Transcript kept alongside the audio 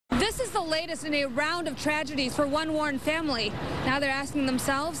This is the latest in a round of tragedies for one Warren family. Now they're asking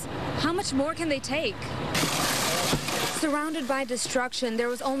themselves, how much more can they take? Surrounded by destruction, there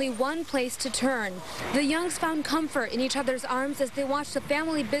was only one place to turn. The Youngs found comfort in each other's arms as they watched the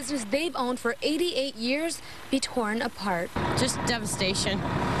family business they've owned for 88 years be torn apart. Just devastation.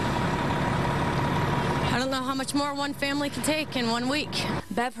 I don't know how much more one family can take in 1 week.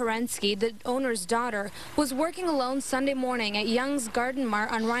 Bev Herensky, the owner's daughter, was working alone Sunday morning at Young's Garden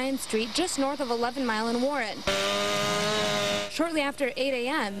Mart on Ryan Street, just north of 11 Mile in Warren. Shortly after 8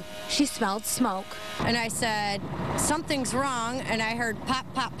 a.m., she smelled smoke. And I said, something's wrong, and I heard pop,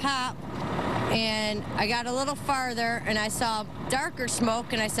 pop, pop. And I got a little farther, and I saw darker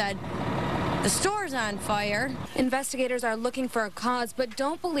smoke, and I said, the store's on fire. Investigators are looking for a cause, but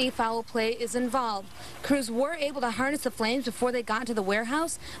don't believe foul play is involved. Crews were able to harness the flames before they got to the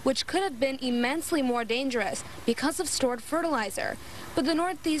warehouse, which could have been immensely more dangerous because of stored fertilizer. But the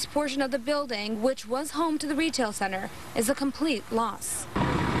northeast portion of the building, which was home to the retail center, is a complete loss.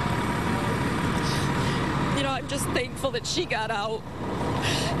 You know, I'm just thankful that she got out.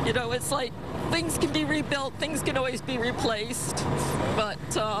 You know, it's like things can be rebuilt, things can always be replaced. But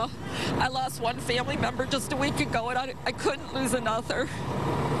I lost one family member just a week ago, and I couldn't lose another.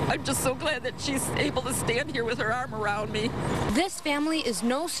 I'm just so glad that she's able to stand here with her arm around me. This family is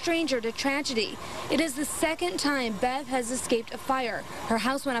no stranger to tragedy. It is the second time Bev has escaped a fire. Her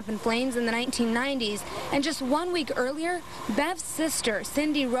house went up in flames in the 1990s, and just 1 week earlier, Bev's sister,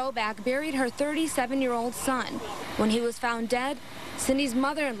 Cindy Roback, buried her 37-year-old son. When he was found dead, Cindy's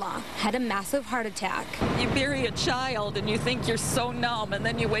mother-in-law had a massive heart attack. You bury a child and you think you're so numb, and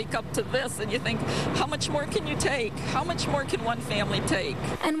then you wake up to this and you think, how much more can you take? How much more can one family take?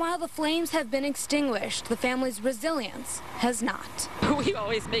 And while the flames have been extinguished, the family's resilience has not. We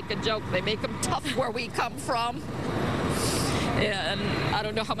always make a joke, they make them tough where we come from. And I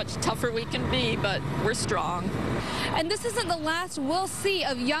don't know how much tougher we can be, but we're strong. And this isn't the last we'll see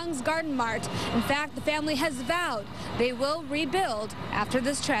of Young's Garden Mart. In fact, the family has vowed they will rebuild after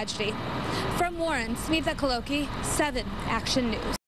this tragedy. From Warren, Smita Kaloki, 7 Action News.